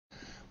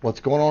What's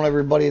going on,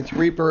 everybody? It's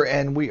Reaper,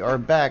 and we are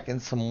back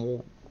in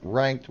some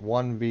ranked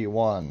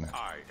 1v1.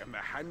 I am the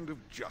hand of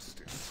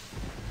justice.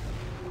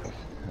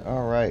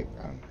 Alright,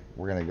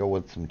 we're going to go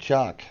with some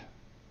CHACC.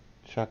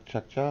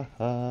 CHACC.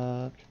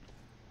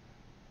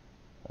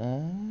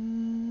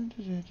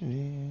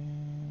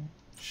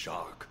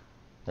 Shark.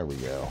 There we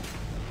go.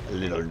 A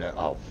little no.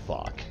 Oh,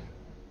 fuck.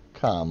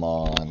 Come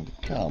on.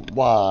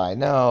 Why?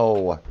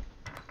 No.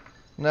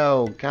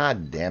 No,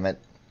 god damn it.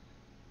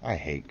 I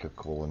hate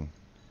Coca-Cola.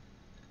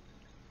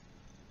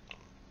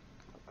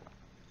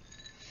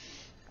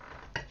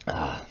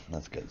 Ah,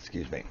 that's good.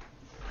 Excuse me.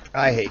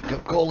 I hate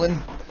Coca-Cola.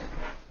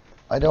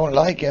 I don't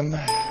like him.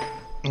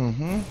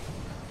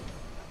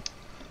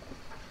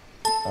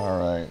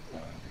 Alright.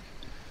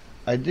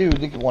 I do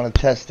think I want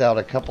to test out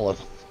a couple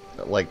of,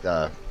 like,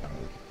 a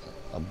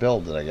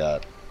build that I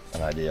got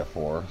an idea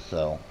for.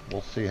 So,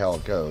 we'll see how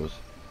it goes.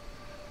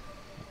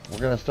 We're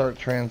going to start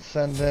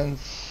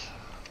Transcendence.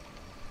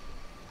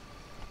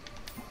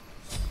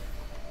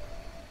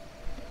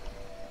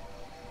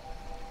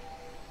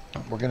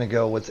 We're going to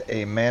go with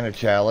a Mana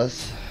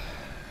Chalice.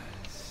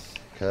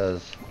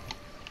 Because,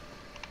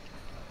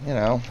 you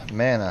know,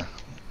 mana,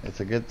 it's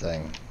a good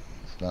thing.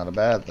 It's not a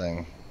bad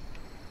thing.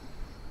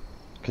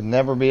 Could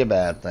never be a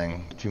bad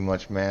thing. Too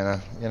much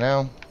mana, you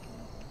know?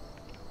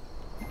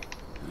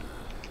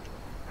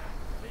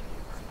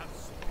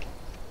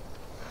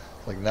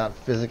 It's like not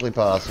physically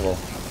possible.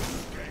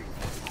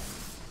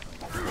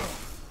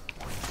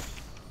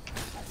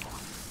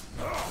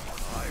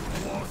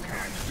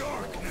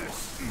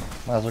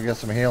 Might as well get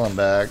some healing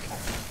back.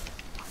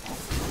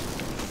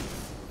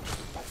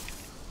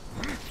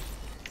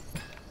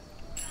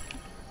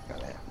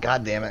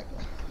 God damn it.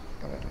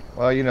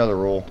 Well, you know the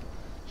rule.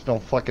 Just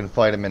don't fucking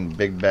fight him in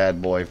big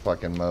bad boy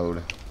fucking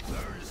mode.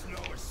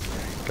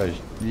 Because,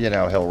 you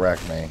know, he'll wreck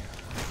me.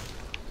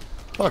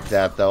 Fuck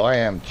that, though. I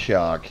am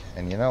CHACC.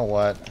 And you know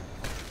what?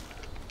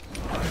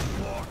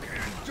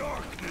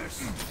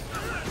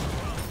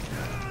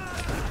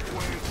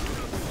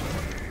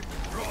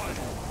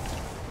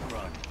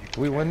 Do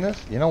we win this?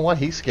 You know what?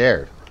 He's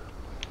scared.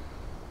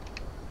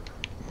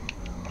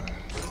 I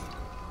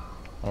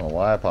don't know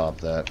why I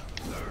popped that.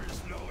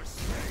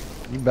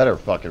 You better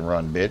fucking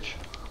run, bitch.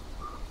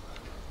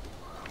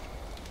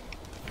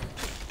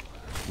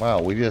 Wow,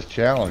 we just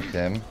challenged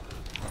him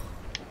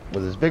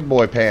with his big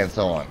boy pants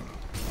on.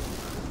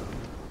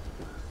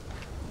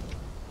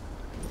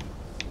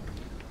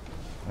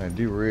 I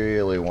do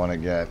really want to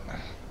get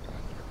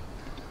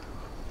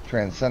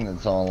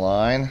Transcendence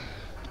online.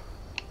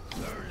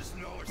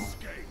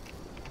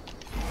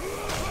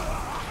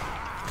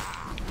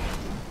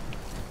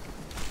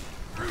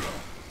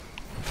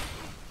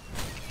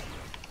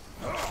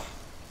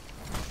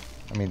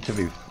 I mean,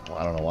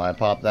 I don't know why I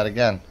popped that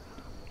again.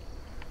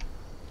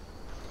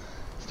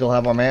 Still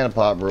have our mana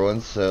pot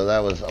ruins, so that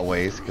was a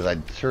waste, because I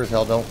sure as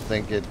hell don't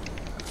think it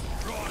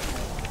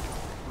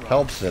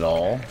helps at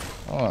all.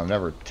 Oh, I've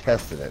never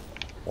tested it.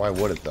 Why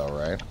would it though,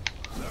 right?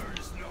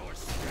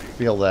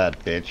 Feel that,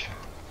 bitch.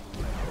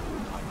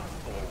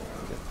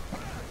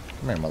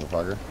 Come here,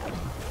 motherfucker.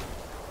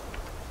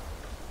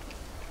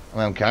 I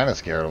mean, I'm kind of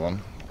scared of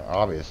him.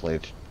 Obviously,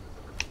 it's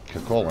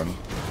Coca-Cola.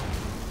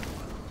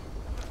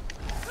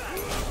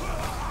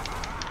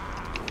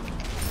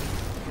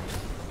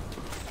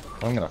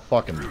 I'm gonna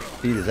fucking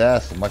beat his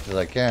ass as much as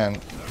I can.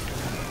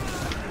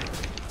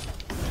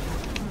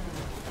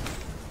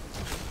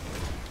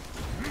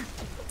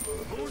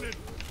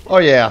 Oh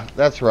yeah,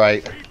 that's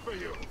right.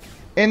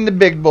 In the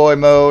big boy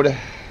mode.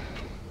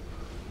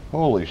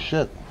 Holy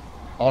shit.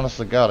 Honest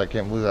to God, I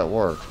can't believe that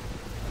worked.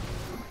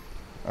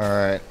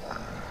 Alright.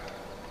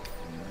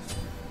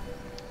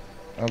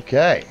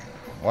 Okay.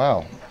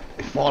 Wow.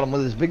 We fought him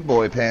with his big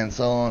boy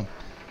pants on.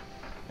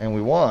 And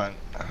we won.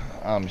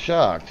 I'm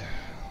shocked.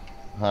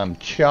 I'm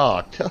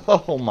CHACC'd.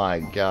 Oh my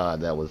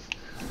god, that was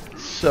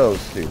so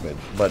stupid,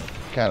 but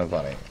kind of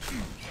funny.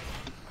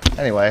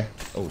 Anyway,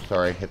 oh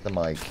sorry, hit the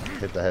mic,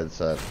 hit the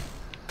headset.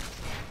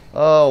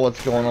 Oh,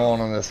 what's going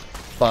on this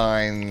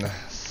fine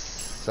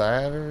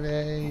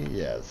Saturday?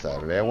 Yeah, it's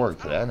Saturday. I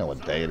work today. I know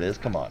what day it is.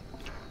 Come on.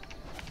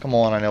 Come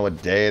on, I know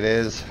what day it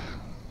is.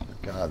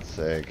 For God's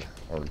sake,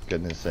 or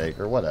goodness sake,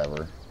 or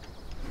whatever.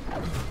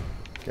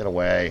 Get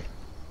away.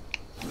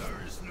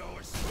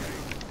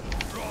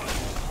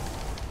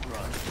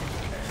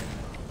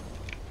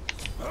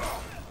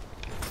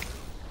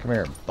 Come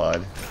here,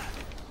 bud.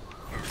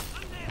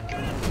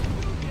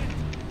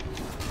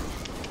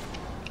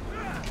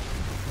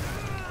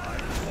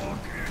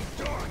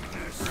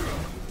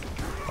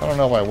 I don't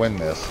know if I win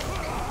this.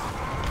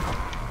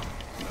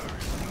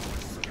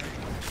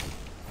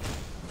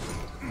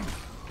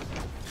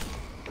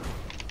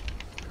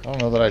 I don't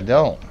know that I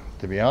don't,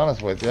 to be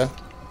honest with you.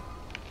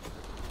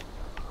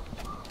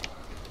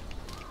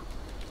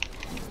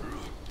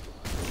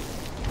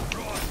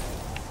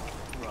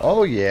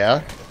 Oh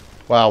yeah.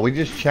 Wow, we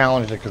just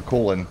challenged a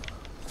Coca-Cola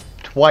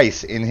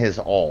twice in his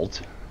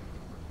ult.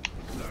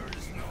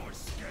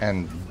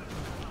 And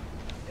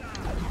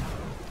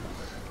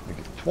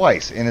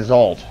twice in his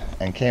ult,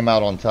 and came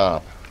out on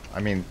top.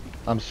 I mean,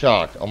 I'm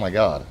shocked. Oh my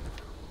god.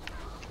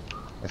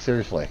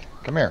 Seriously.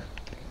 Come here.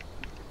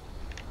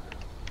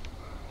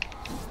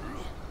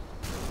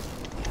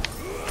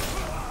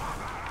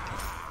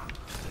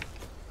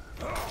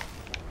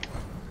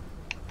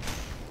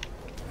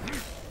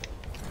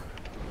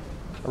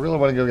 I really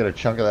want to go get a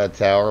chunk of that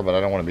tower, but I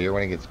don't want to be here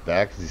when he gets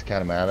back because he's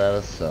kind of mad at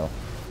us, so.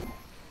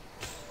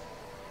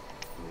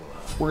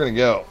 We're going to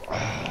go.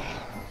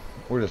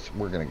 We're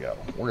going to go.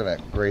 We're going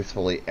to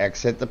gracefully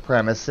exit the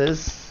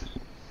premises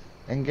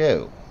and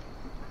go.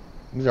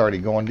 He's already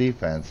going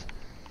defense.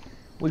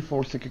 We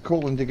forced the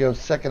Kakulan to go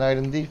second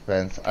item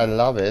defense. I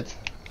love it.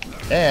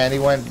 And he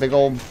went big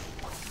old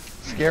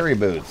scary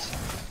boots.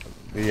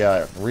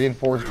 The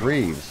reinforced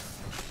greaves,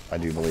 I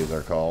do believe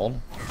they're called.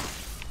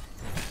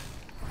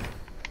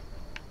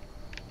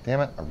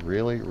 Damn it, I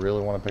really,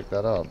 really want to pick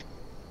that up.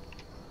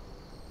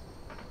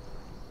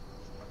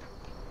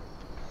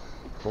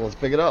 So let's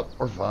pick it up.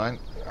 We're fine.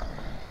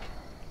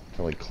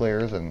 Until he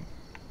clears and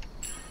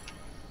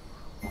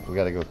we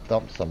gotta go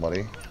thump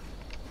somebody.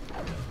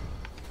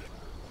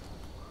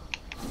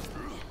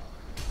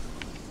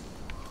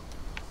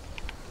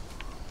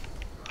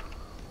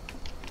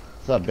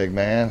 What's up, big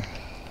man?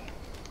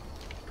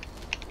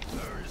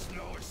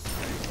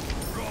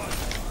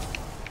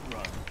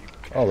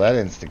 Oh, that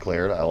instant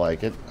cleared. I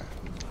like it.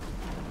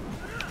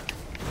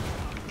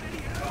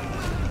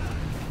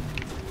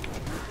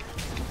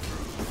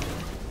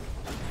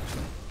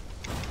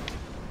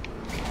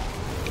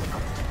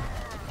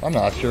 I'm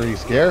not sure he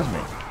scares me.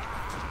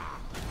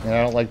 And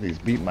I don't like these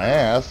beat my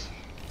ass.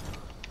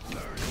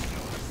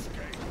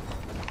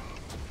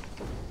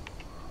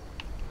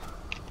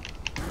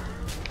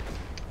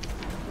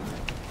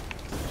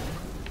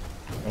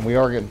 And we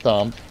are getting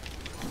thumped.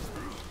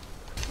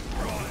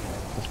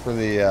 Just for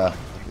the,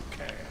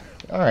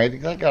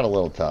 alright, that got a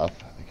little tough.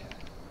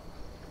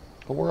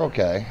 But we're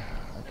okay.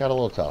 It got a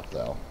little tough,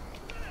 though.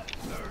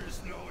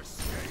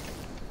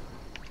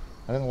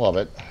 I didn't love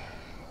it.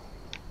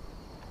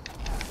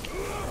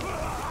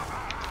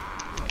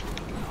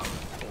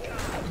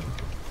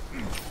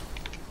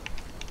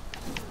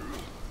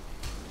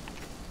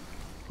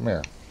 Come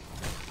here.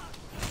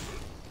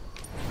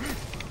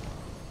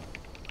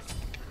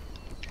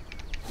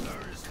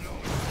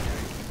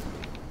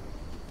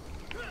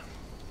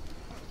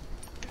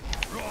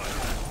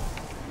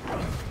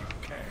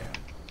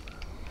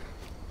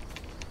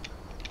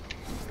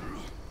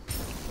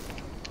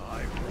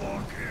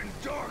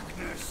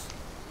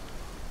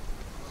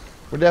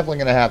 We're definitely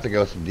going to have to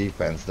go some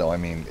defense, though. I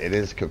mean, it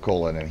is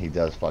Kakulan, and he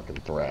does fucking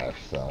thrash,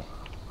 so.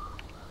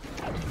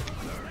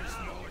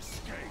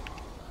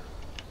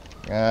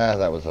 Ah,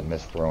 that was a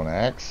misthrown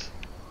axe.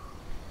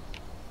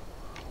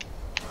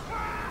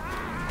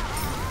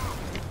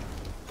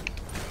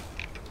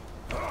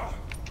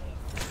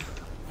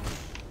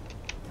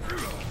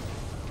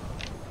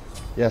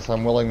 Yes,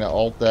 I'm willing to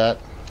ult that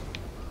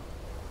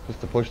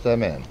just to push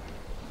them in.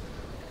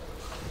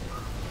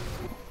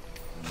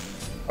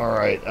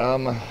 Alright,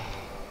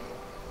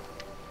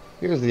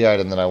 here's the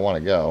item that I want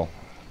to go.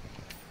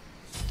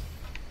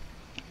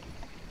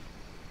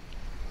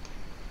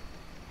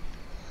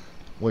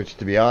 Which,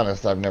 to be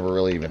honest, I've never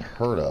really even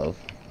heard of.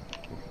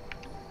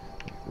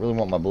 Really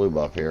want my blue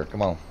buff here.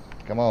 Come on.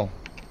 Come on.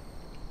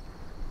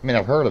 I mean,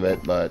 I've heard of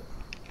it, but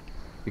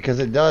because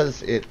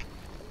it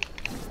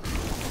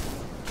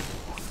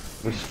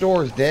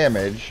restores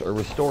damage or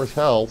restores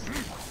health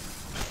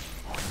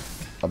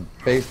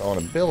based on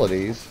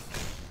abilities.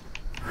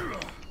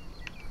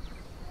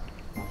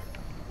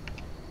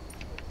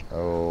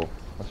 Oh,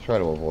 let's try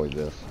to avoid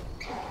this.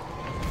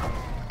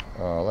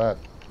 Oh, that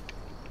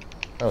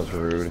was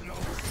rude.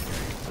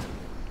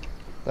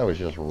 That was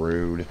just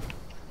rude.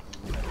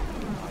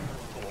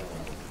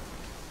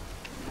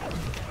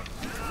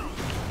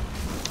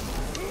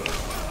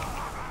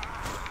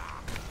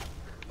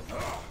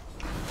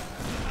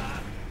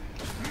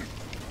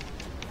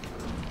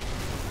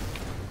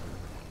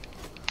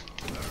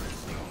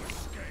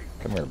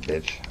 Come here,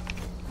 bitch.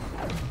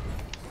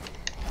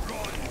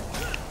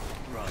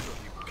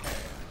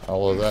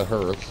 Although that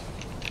hurts.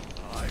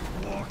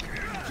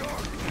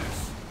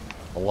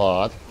 A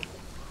lot.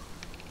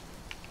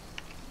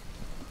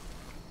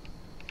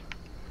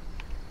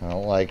 I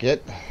don't like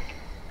it.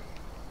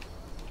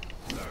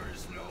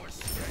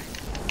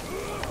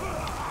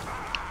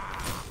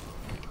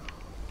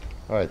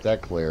 Alright,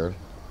 that cleared.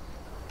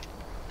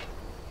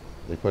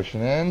 They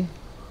pushing in?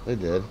 They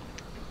did.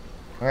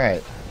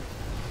 Alright.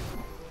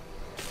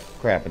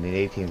 Crap, I need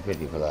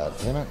 1850 for that.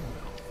 Damn it.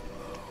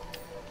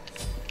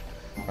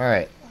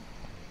 Alright.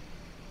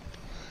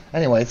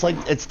 Anyway, it's like,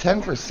 it's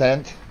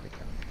 10%.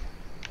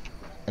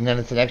 And then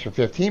it's an extra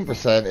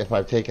 15% if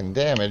I've taken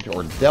damage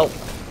or dealt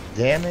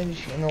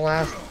damage in the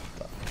last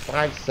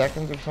 5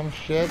 seconds or some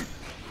shit.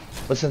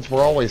 But since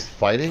we're always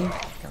fighting,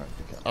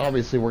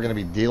 obviously we're going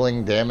to be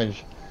dealing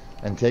damage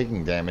and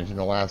taking damage in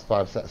the last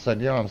 5 seconds. So, you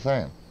know what I'm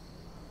saying?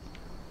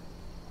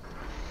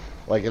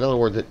 Like, in other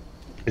words,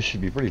 it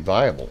should be pretty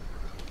viable.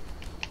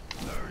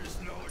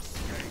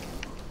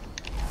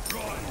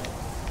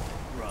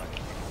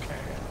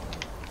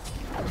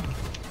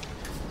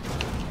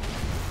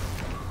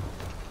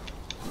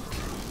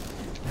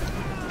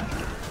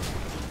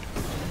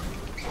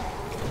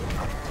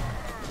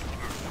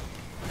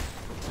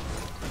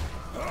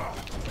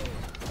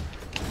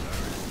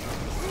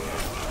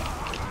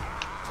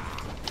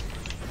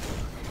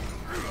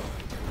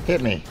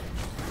 Hit me.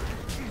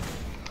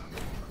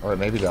 Alright,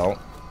 maybe don't.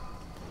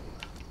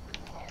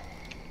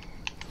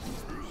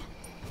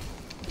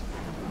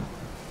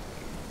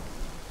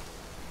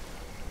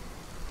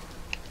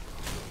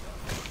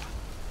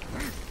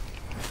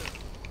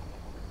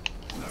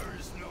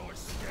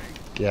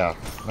 Yeah,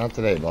 not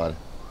today, bud.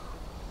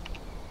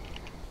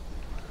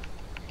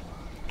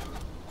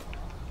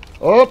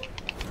 Oh!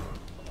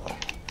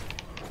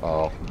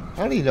 Oh.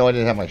 How do you know I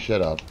didn't have my shit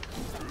up?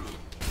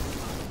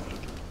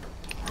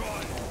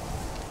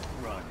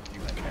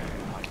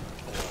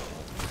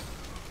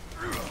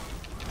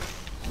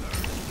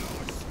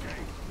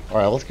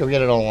 Alright, let's go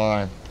get it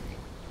online.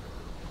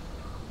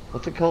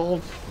 What's it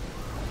called?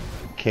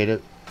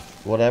 Cated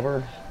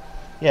whatever?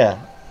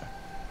 Yeah.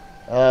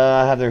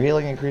 Have their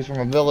healing increase from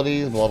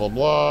abilities, blah blah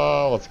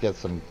blah. Let's get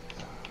some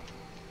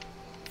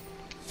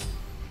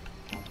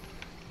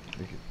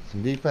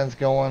defense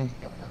going.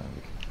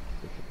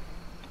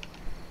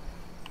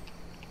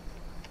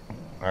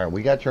 Alright,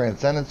 we got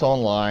Transcendence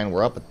online.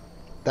 We're up at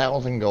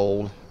 1,000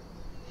 gold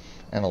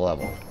and a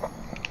level.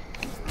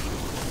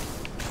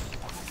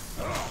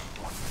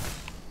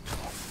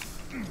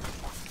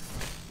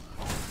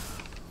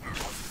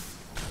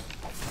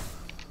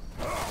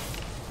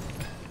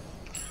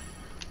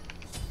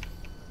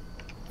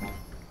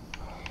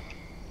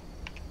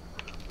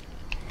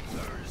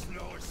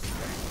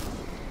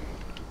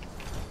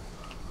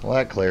 Well,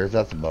 that clears.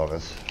 That's a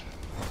bonus.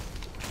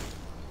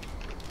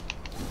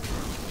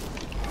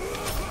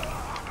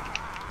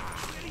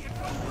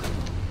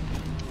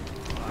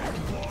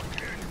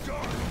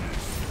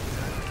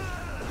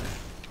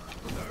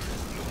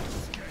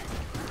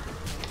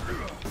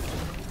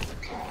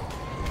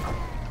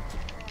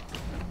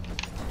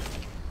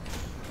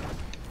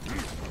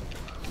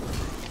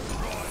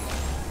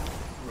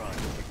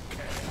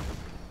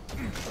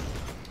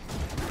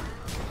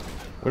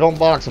 We don't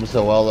box him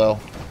so well, though.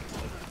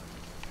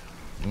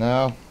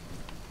 No.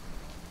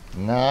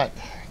 Not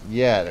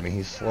yet. I mean,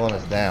 he's slowing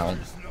us down.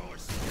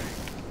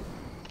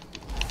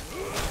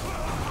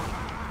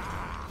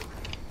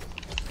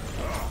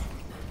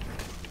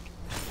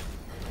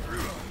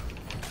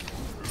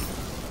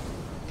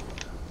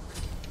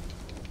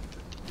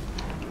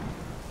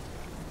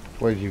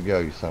 Where'd you go,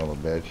 you son of a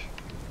bitch?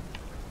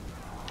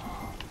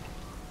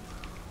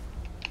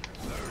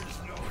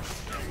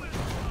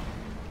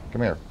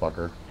 Come here,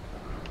 fucker.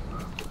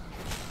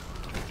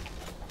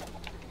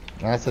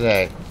 Not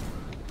today.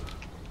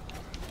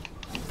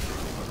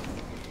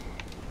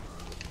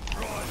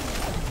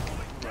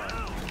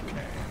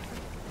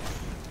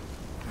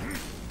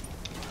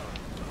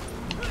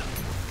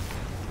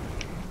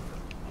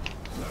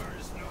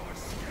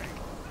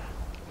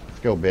 Let's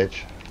go,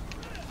 bitch.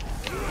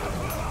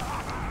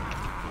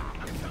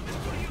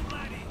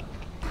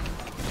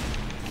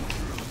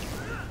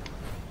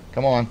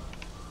 Come on.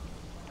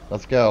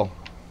 Let's go.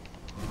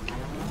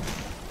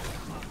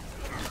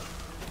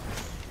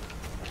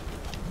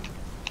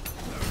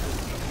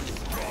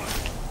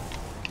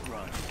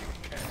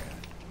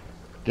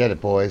 Get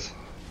it, boys.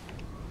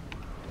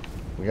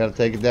 We gotta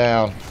take it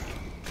down.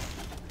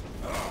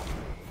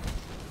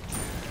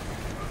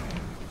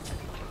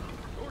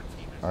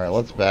 Alright,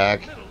 let's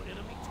back.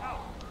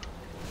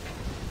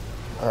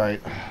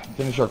 Alright,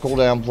 finish our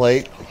cooldown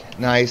plate.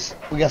 Nice.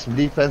 We got some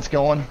defense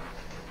going.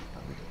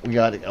 We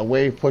got a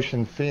wave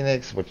pushing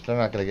Phoenix, which they're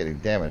not gonna get any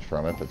damage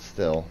from it, but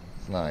still,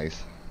 it's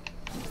nice.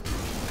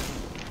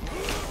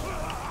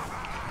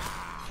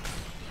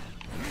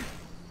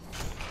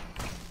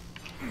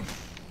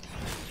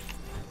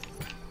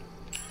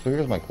 So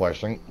here's my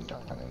question.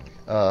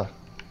 Let's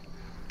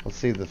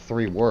see if the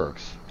 3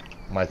 works.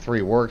 My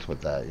 3 works with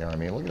that, you know what I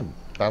mean? Look at him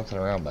bouncing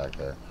around back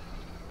there.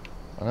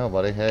 I know,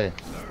 buddy, hey.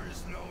 There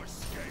is no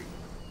escape.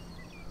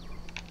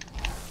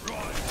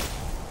 Run.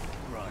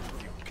 Run,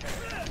 you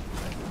can.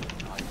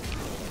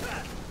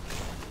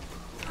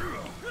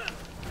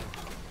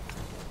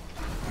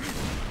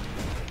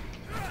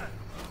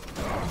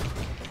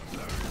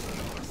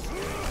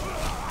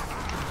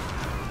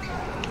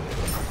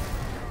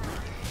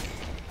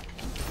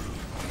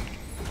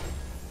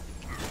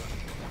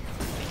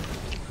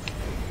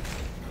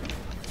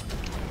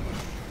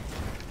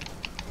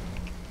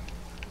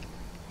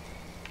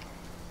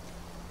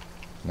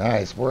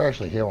 Nice, we're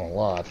actually healing a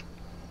lot.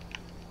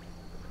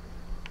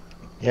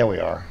 Yeah, we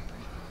are.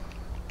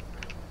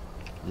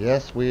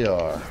 Yes, we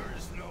are. There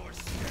is no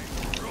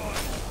escape. Run.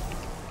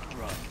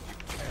 Run,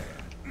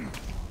 you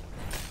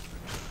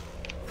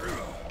can.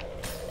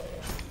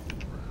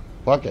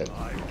 Fuck it.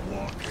 I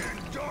walk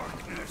in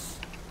darkness.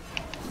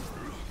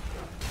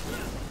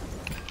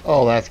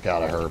 Oh, that's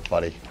gotta hurt,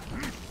 buddy.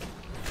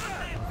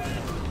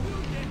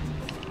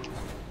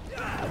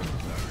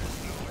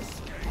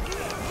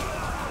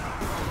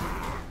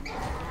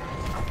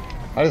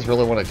 I just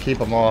really want to keep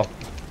them off.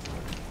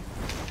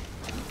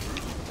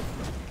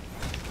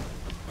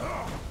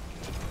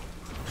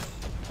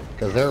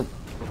 Because they're...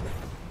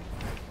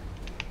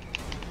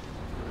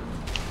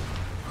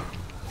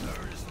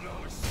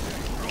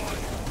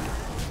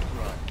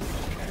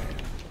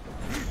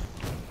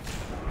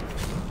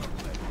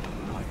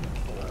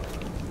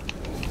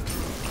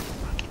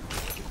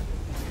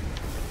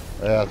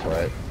 Yeah, that's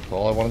right. That's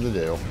all I wanted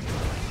to do.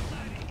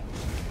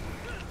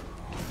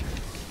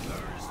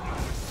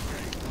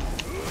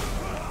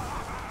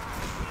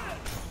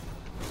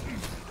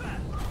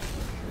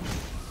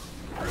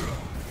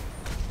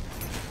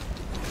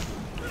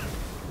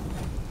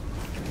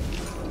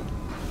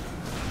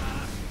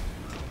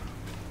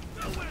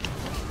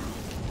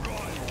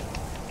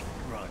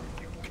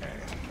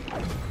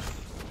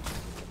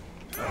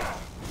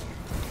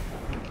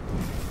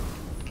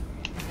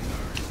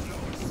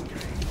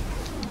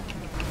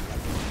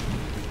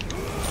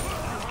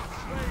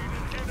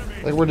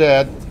 I think we're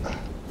dead.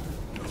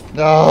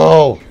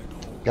 No!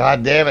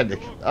 God damn it.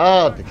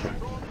 Oh,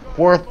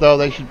 fourth though.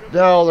 They should.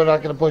 No, they're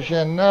not going to push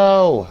in.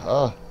 No!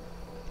 Oh,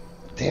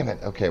 damn it.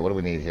 Okay, what do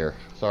we need here?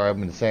 Sorry, I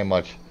haven't been saying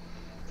much.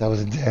 That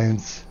was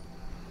intense.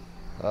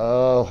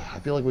 Oh, I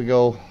feel like we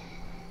go.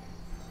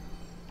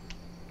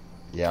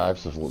 Yeah,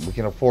 we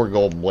can afford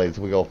golden blades.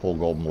 We go full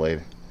golden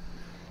blade.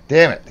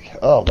 Damn it.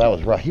 Oh, that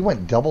was rough. He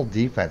went double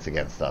defense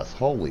against us.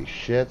 Holy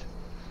shit.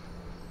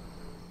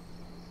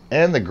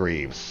 And the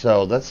Greaves.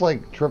 So that's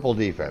like triple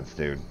defense,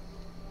 dude.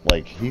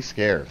 Like, he's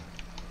scared.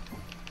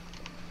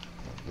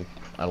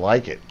 I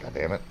like it. God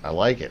damn it. I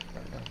like it.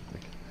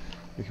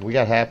 We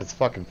got half his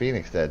fucking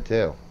Phoenix dead,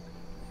 too.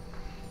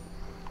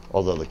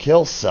 Although the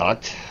kill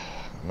sucked.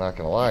 I'm not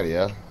going to lie to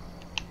you.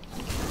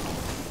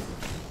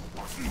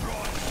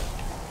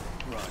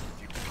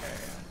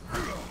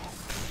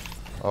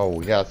 Oh,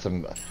 we got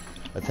some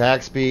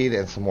attack speed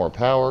and some more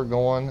power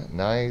going.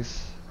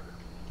 Nice.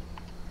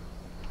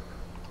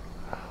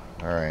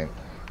 Alright.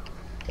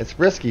 It's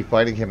risky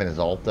fighting him in his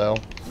ult, though.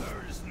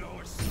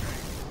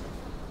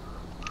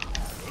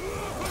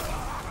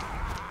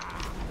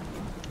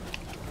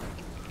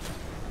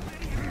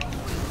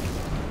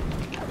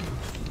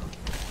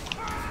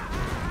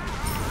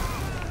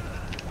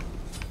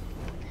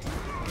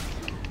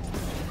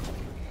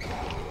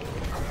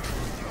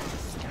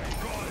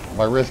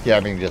 By risky, I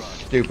mean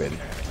just stupid.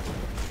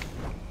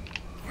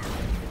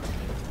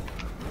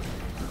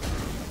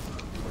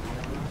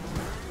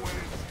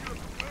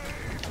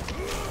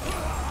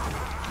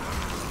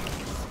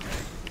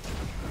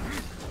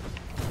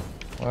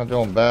 We're not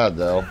doing bad,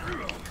 though.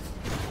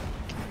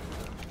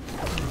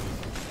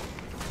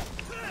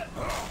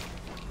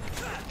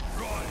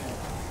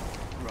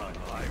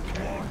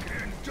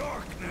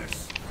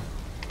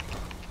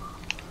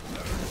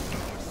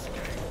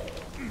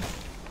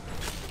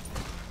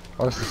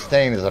 Our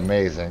sustain is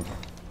amazing.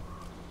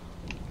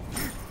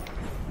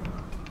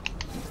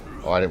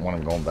 Oh, I didn't want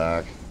him going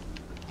back.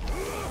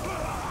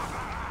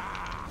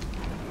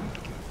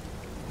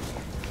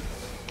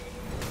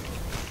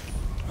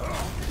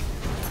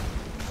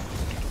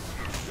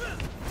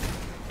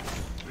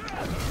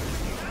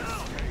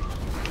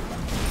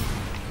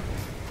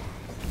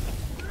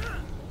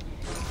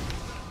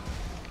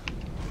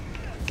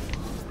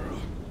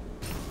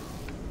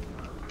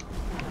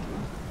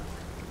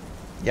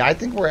 Yeah, I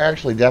think we're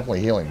actually definitely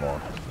healing more.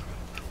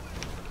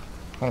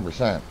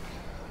 100%.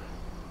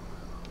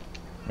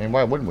 I mean,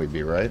 why wouldn't we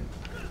be, right?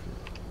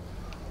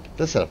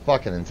 This is a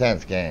fucking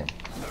intense game.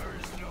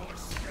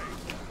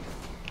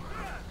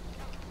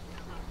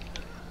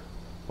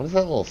 What is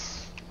that little...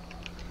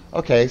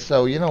 Okay,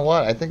 so you know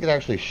what? I think it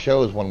actually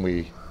shows when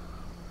we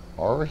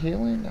are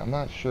healing? I'm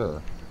not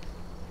sure.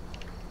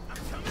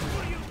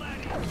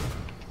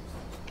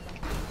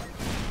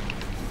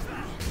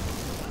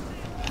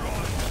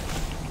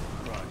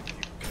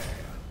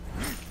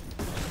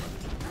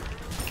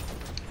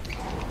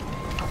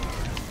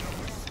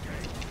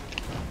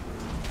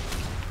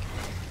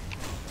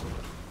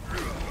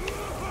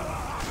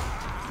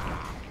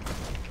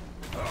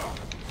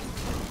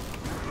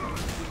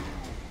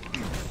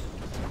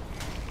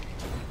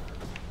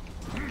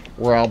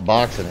 We're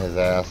outboxing his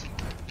ass.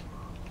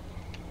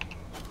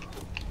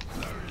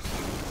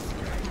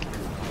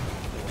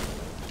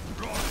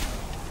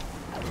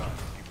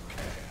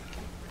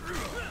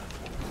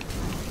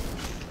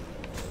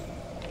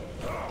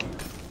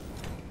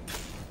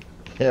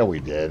 Yeah,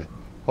 we did.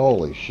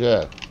 Holy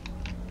shit.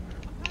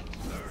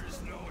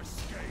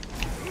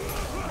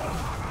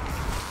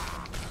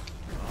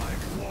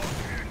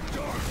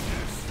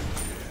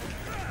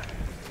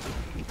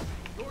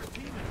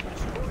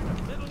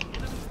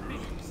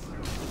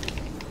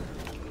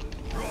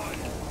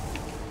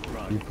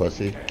 You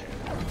pussy.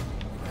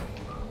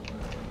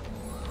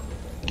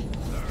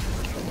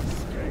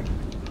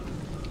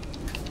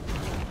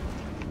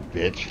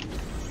 Bitch.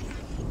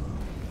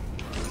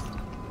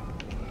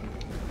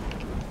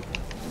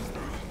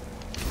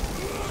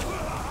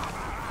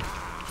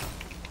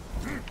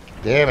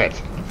 Damn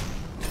it.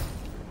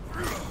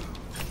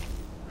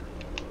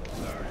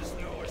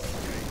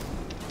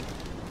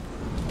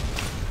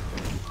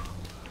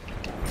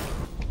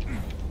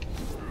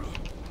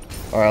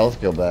 Alright, let's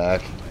go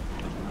back.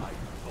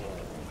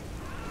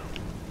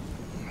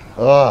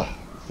 Ugh,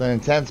 it's an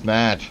intense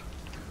match.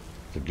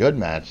 It's a good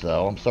match,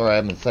 though. I'm sorry I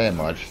haven't been saying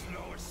much.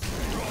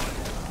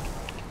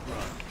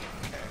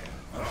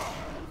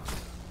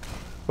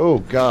 Oh,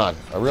 God.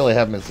 I really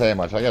haven't been saying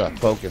much. I gotta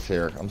focus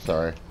here. I'm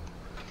sorry.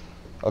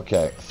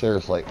 Okay,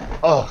 seriously.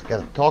 Oh,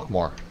 gotta talk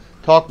more.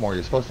 Talk more.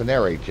 You're supposed to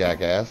narrate,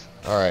 jackass.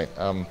 Alright,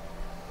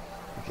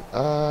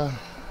 Alright,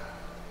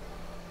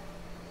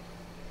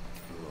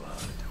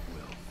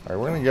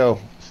 we're gonna go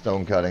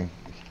stone cutting.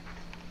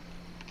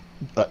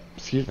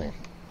 Excuse me.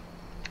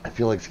 I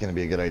feel like it's gonna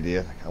be a good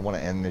idea. I want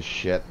to end this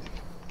shit.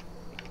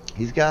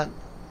 He's got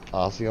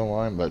Aussie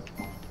online, but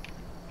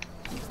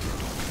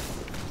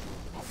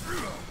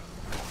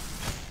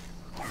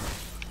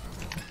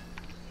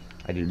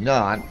I do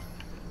not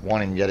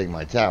want him getting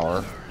my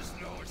tower.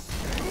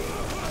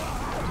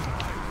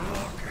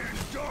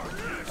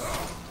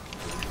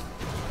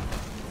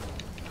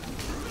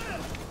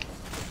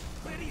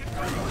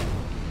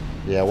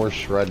 Yeah, we're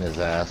shredding his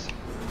ass.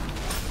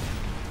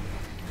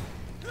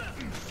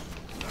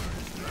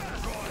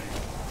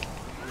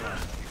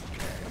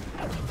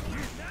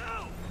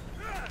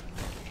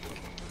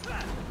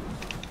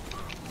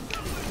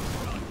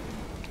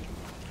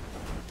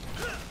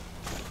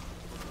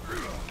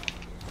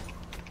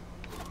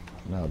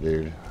 No,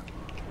 dude.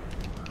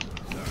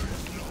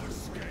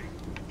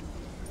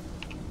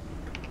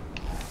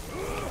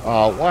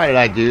 Oh, why did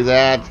I do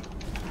that?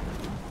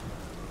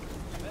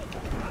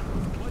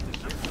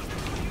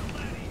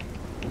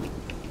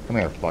 Come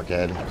here,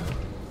 fuckhead.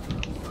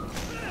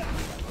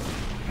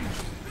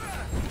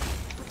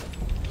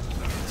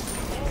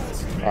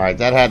 Alright,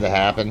 that had to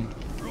happen.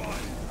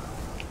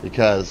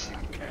 Because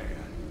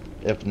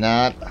if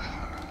not,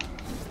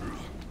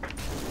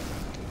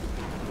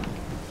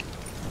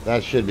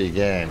 that should be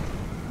game.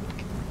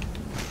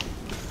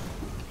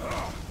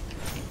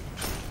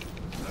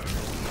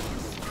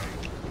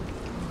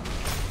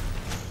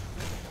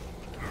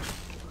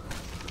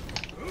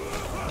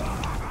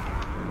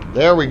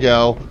 There we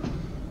go.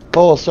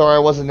 Oh, sorry I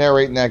wasn't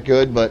narrating that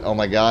good, but oh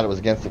my god, it was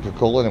against the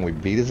Kakulin and we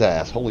beat his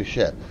ass. Holy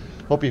shit.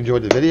 Hope you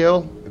enjoyed the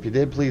video. If you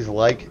did, please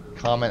like,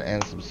 comment,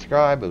 and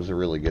subscribe. It was a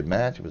really good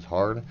match. It was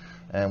hard.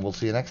 And we'll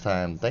see you next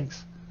time.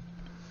 Thanks.